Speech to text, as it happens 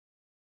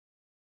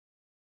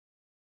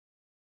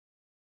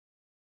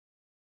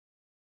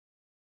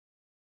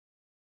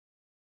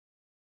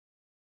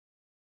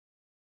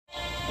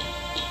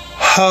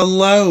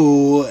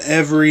Hello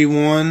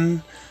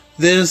everyone,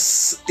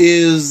 this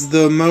is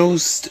the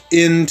most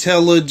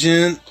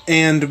intelligent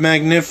and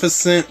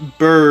magnificent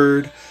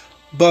bird,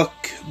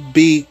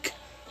 Beak,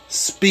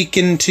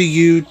 speaking to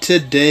you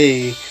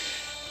today.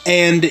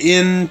 And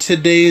in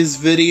today's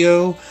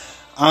video,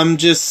 I'm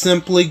just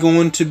simply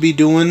going to be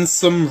doing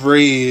some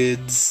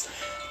raids.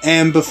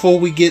 And before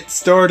we get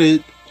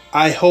started,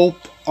 I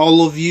hope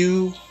all of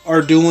you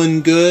are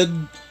doing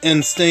good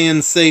and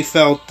staying safe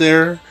out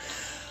there.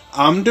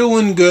 I'm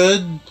doing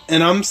good,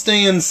 and I'm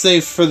staying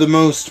safe for the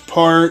most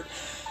part.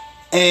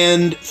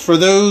 And for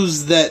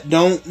those that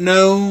don't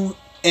know,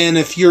 and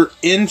if you're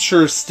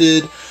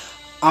interested,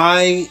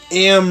 I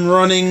am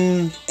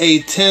running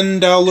a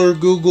 $10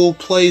 Google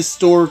Play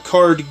Store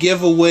card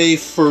giveaway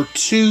for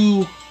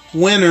 2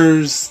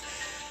 winners.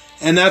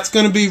 And that's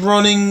going to be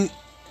running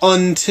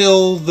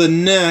until the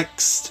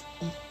next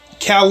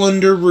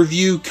calendar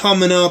review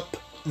coming up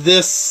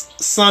this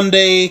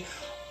Sunday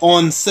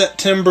on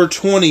September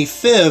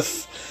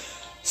 25th.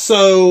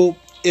 So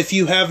if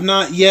you have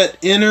not yet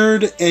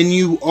entered and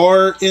you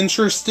are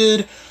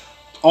interested,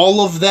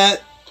 all of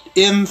that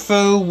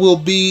info will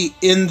be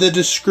in the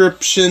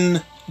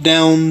description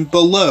down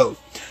below.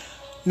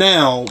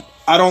 Now,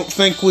 I don't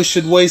think we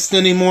should waste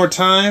any more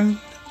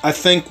time. I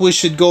think we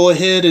should go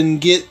ahead and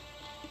get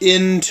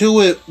into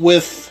it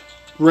with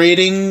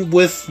raiding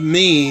with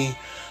me,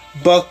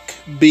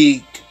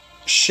 Beak,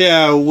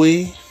 shall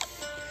we?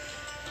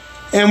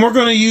 And we're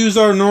going to use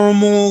our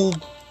normal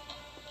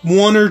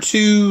 1 or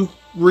 2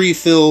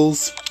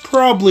 refills,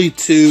 probably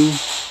 2.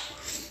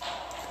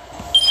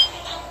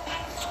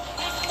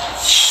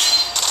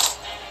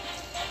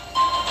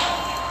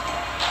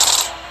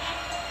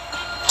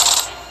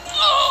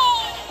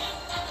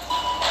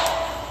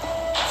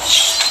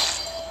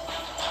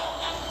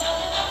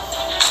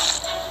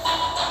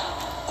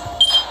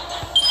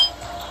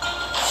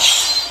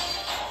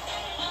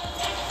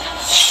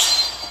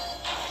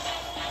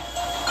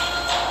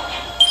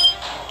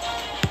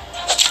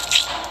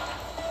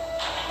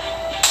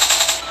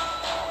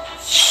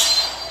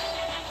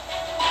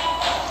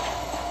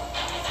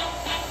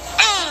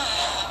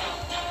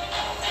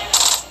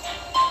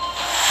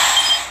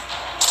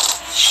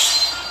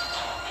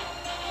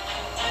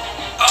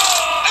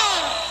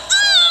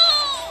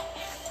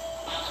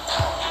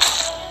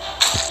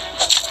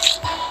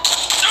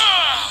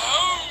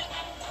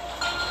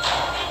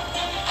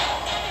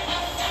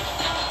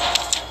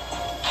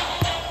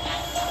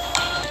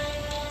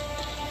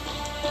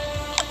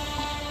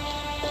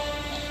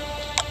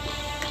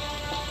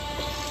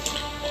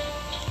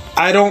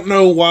 I don't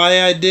know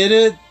why I did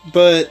it,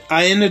 but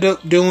I ended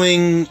up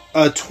doing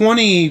a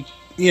 20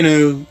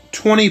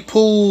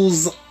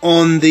 pulls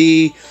on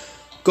the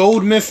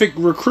Gold Mythic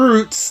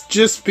Recruits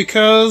just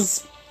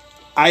because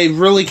I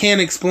really can't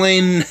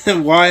explain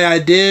why I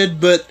did,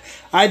 but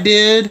I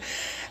did,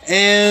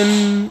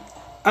 and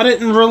I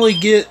didn't really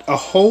get a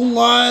whole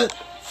lot,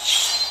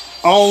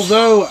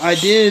 although I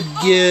did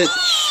get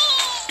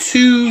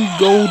 2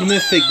 Gold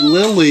Mythic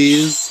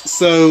Lilies,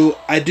 so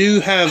I do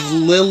have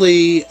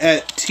Lily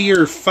at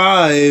tier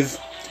 5,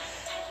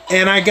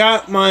 and I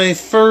got my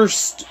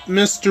first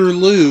Mr.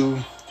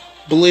 Lou,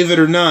 believe it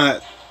or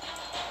not.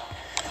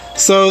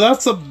 So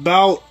that's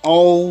about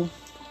all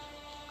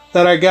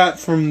that I got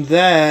from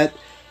that.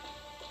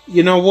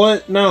 You know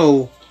what?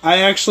 No, I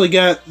actually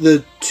got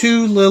the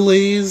 2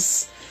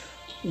 Lilies,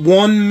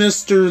 1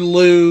 Mr.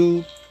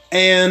 Lou,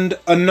 and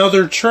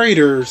another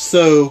trader,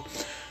 so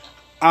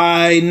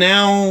I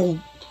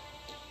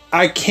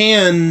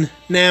can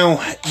now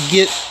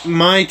get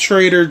my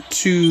trader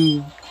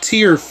to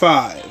tier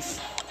 5.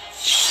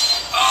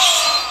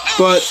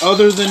 But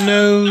other than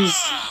those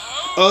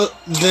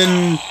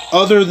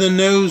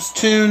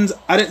tunes,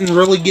 I didn't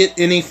really get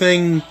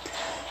anything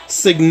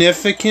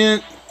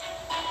significant.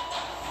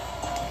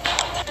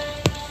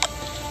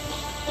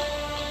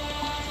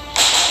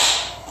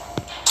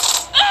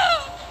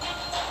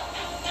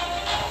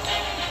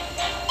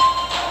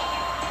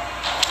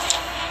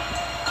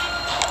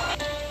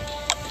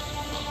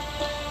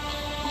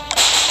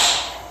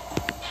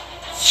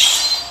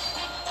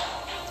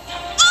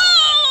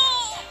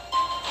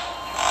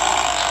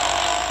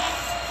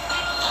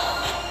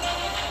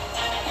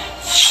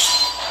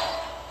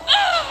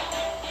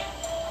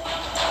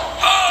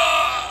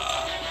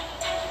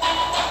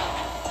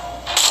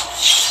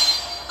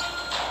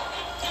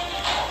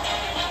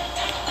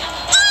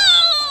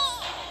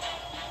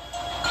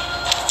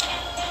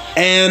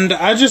 And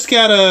I just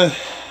gotta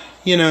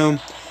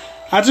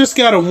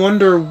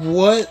wonder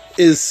what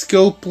is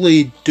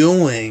Scopely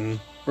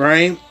doing,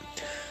 right?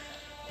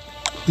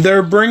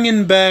 They're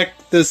bringing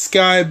back the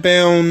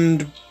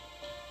Skybound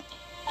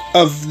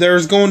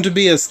there's going to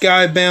be a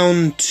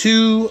Skybound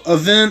 2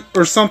 event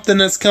or something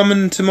that's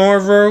coming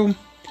tomorrow.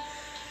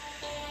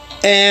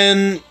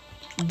 And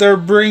they're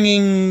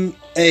bringing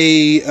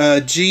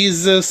a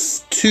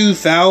Jesus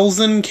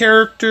 2000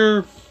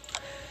 character.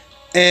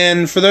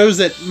 And for those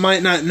that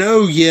might not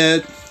know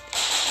yet,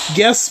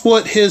 guess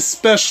what his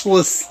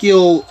specialist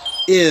skill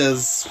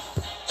is?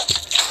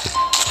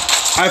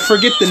 I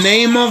forget the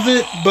name of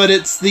it, but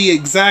it's the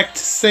exact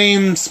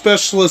same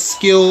specialist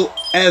skill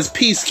as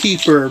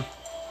Peacekeeper.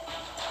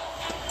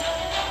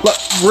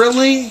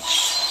 Really?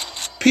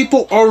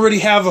 People already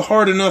have a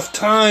hard enough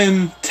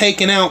time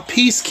taking out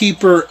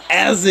Peacekeeper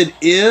as it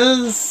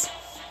is?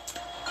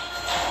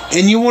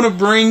 And you want to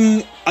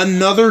bring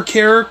another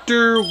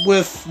character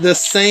with the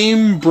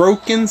same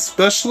broken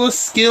specialist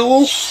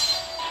skill?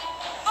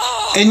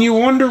 And you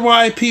wonder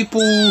why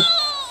people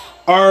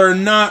are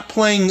not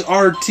playing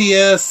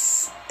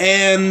RTS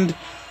and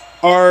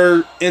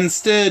are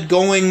instead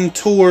going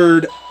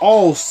toward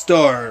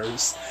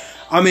All-Stars.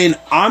 I mean,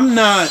 I'm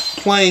not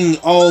playing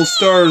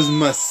All-Stars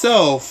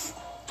myself.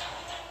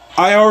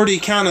 I already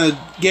kind of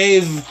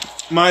gave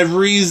my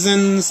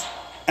reasons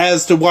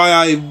as to why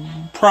I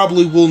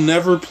probably will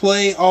never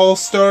play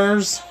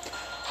All-Stars.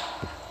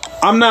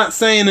 I'm not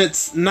saying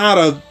it's not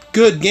a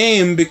good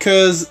game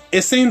because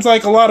it seems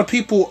like a lot of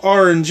people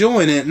are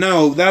enjoying it.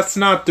 No, that's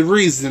not the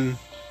reason.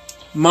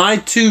 My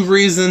two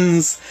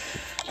reasons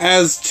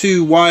as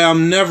to why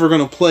I'm never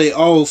going to play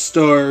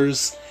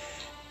All-Stars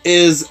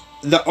is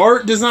the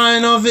art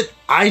design of it.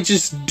 I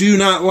just do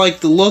not like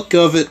the look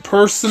of it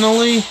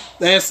personally.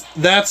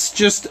 That's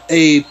just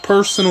a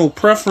personal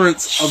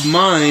preference of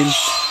mine.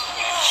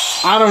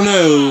 I don't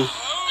know.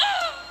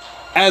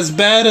 As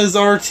bad as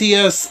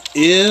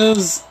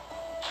RTS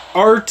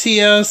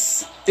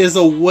is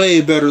a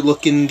way better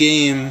looking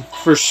game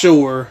for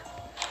sure.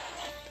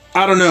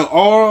 I don't know.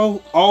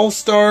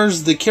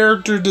 All-Stars, the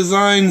character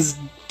designs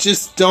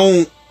just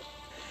don't.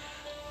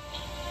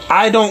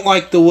 I don't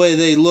like the way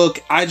they look.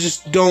 I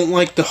just don't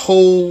like the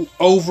whole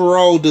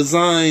overall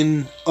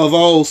design of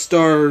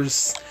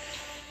All-Stars.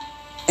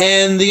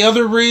 And the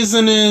other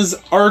reason is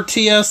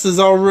RTS is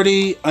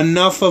already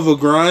enough of a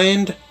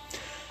grind.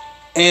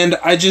 And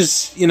I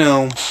just,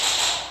 I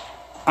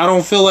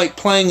don't feel like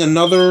playing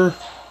another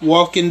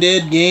Walking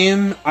Dead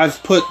game.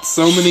 I've put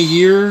so many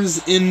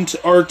years into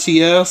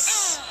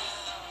RTS.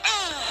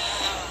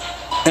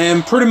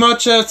 And pretty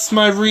much that's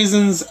my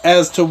reasons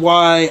as to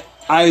why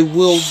I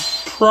will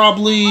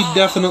probably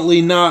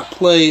definitely not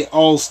play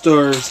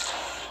All-Stars.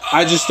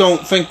 I just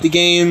don't think the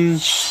game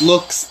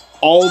looks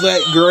all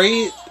that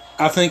great.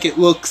 I think it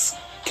looks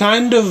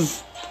kind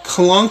of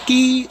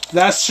clunky.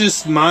 That's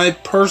just my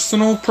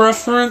personal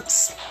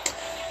preference.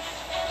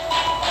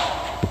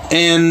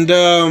 And,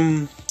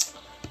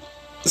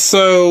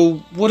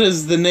 so, what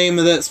is the name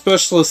of that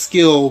specialist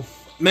skill?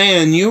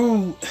 Man,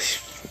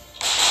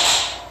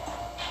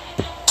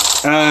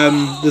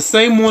 the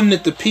same one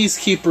that the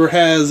Peacekeeper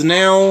has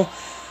now,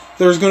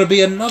 there's going to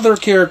be another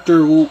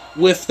character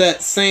with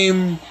that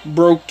same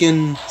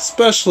broken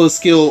specialist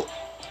skill.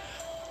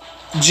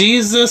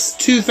 Jesus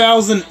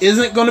 2000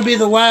 isn't going to be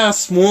the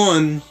last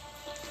one.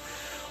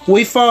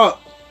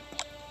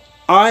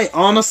 I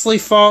honestly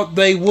thought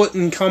they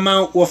wouldn't come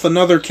out with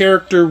another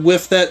character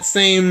with that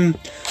same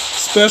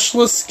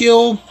specialist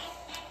skill,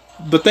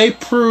 but they've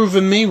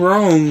proven me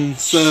wrong.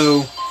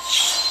 So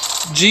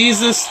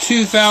Jesus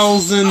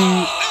 2000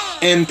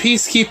 and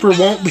Peacekeeper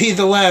won't be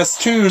the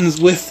last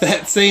tunes with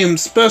that same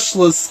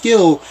specialist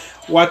skill.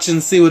 Watch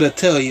and see what I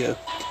tell you.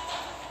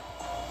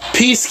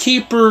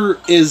 Peacekeeper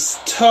is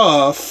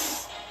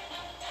tough.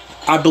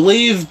 I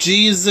believe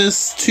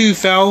Jesus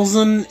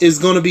 2000 is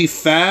going to be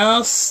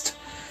fast.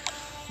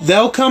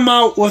 They'll come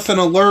out with an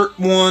alert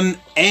one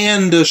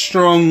and a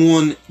strong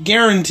one,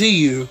 guarantee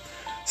you.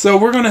 So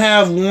we're going to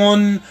have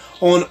one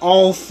on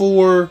all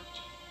four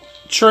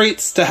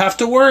traits to have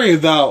to worry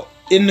about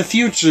in the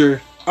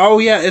future. Oh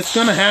yeah, it's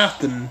going to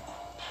happen.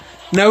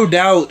 No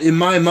doubt in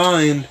my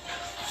mind.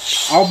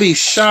 I'll be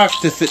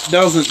shocked if it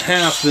doesn't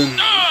happen.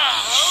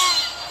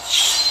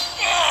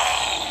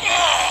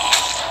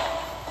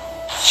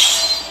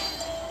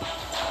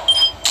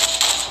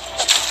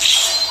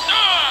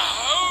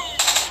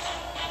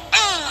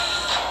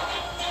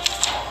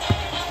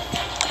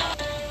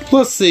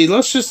 Let's see,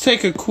 let's just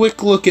take a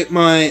quick look at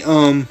my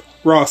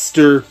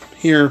roster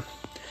here.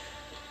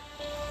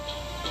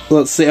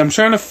 Let's see, I'm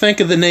trying to think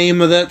of the name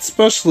of that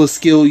specialist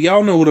skill.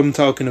 Y'all know what I'm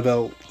talking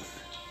about.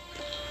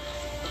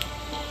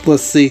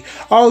 Let's see.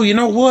 Oh, you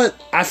know what?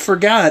 I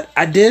forgot.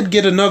 I did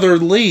get another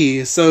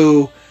Lee.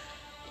 So,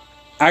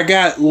 I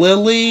got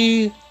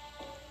Lily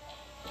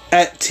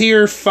at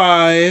tier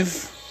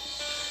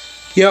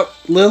 5. Yep,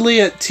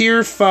 Lily at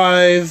tier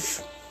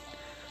 5.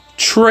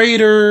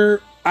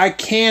 Trader, I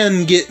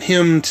can get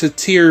him to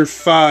tier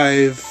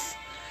 5.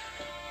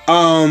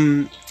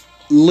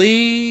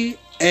 Lee,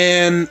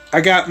 and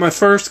I got my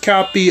first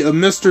copy of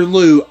Mr.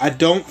 Lou. I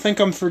don't think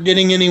I'm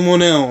forgetting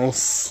anyone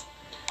else.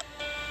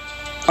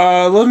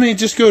 Let me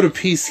just go to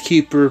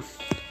Peacekeeper.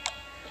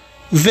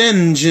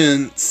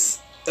 Vengeance.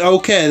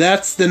 Okay,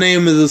 that's the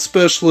name of the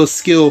specialist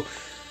skill.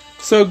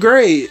 So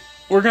great.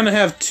 We're gonna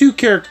have two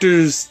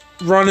characters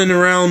running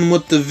around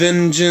with the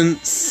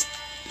Vengeance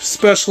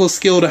specialist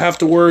skill to have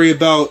to worry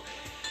about.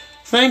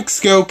 Thanks,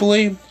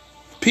 Scopely.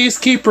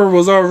 Peacekeeper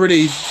was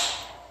already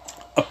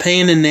a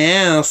pain in the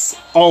ass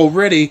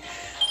already.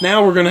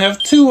 Now we're gonna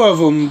have two of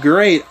them.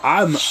 Great.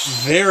 I'm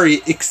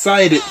very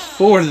excited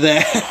for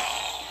that.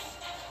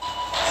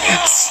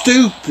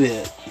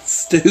 Stupid.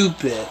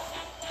 Stupid.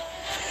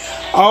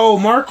 Oh,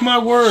 mark my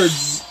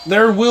words.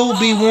 There will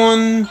be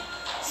one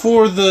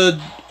for the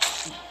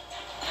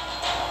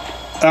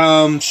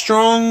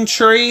strong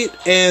trait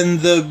and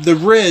the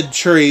red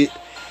trait.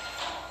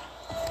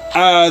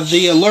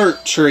 The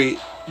alert trait.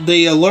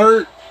 The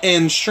alert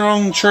and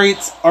strong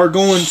traits are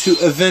going to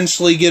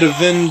eventually get a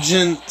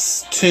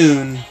vengeance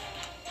tune.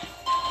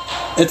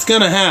 It's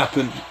gonna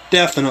happen.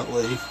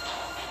 Definitely.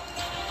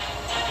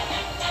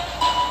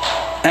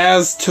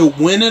 As to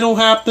when it'll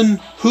happen,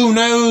 who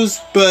knows,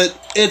 but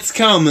it's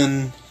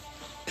coming.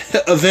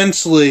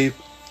 Eventually.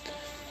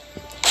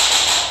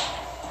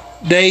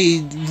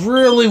 They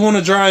really want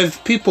to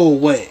drive people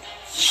away.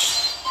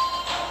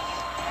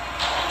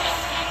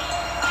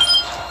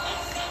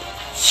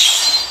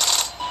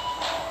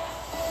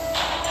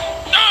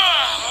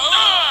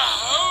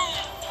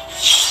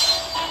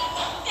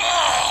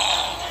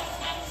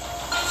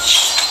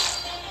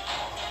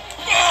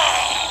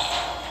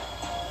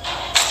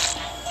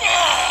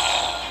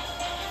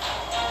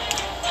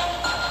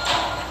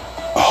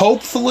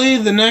 Hopefully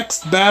the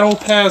next Battle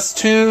Pass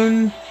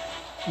tune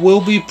will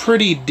be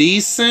pretty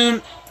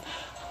decent.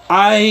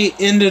 I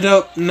ended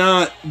up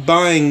not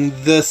buying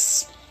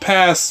this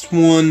past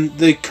one,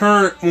 the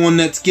current one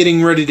that's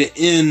getting ready to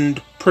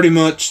end pretty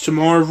much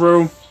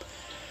tomorrow.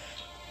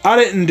 I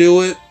didn't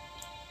do it.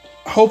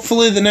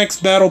 Hopefully the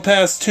next Battle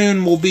Pass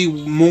tune will be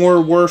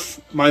more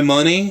worth my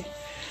money.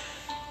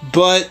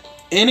 But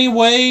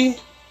anyway,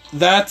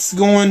 that's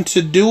going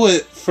to do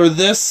it for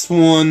this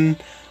one.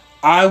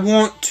 I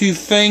want to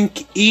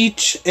thank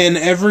each and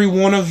every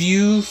one of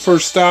you for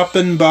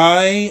stopping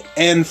by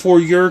and for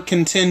your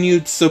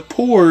continued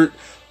support.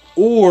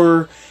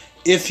 Or,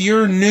 if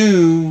you're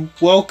new,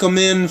 welcome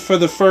in for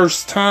the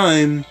first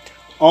time.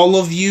 All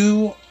of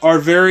you are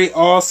very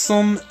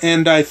awesome,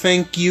 and I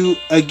thank you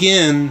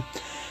again.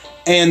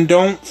 And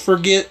don't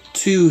forget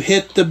to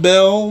hit the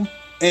bell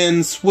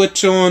and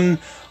switch on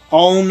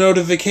all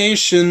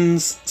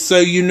notifications so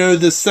you know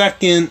the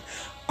second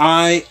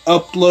I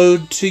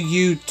upload to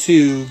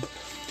YouTube.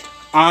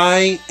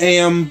 I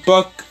am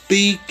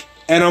Beak,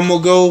 and I'm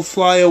gonna go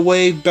fly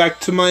away back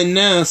to my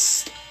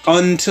nest.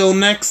 Until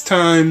next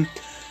time,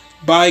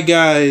 bye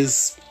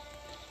guys.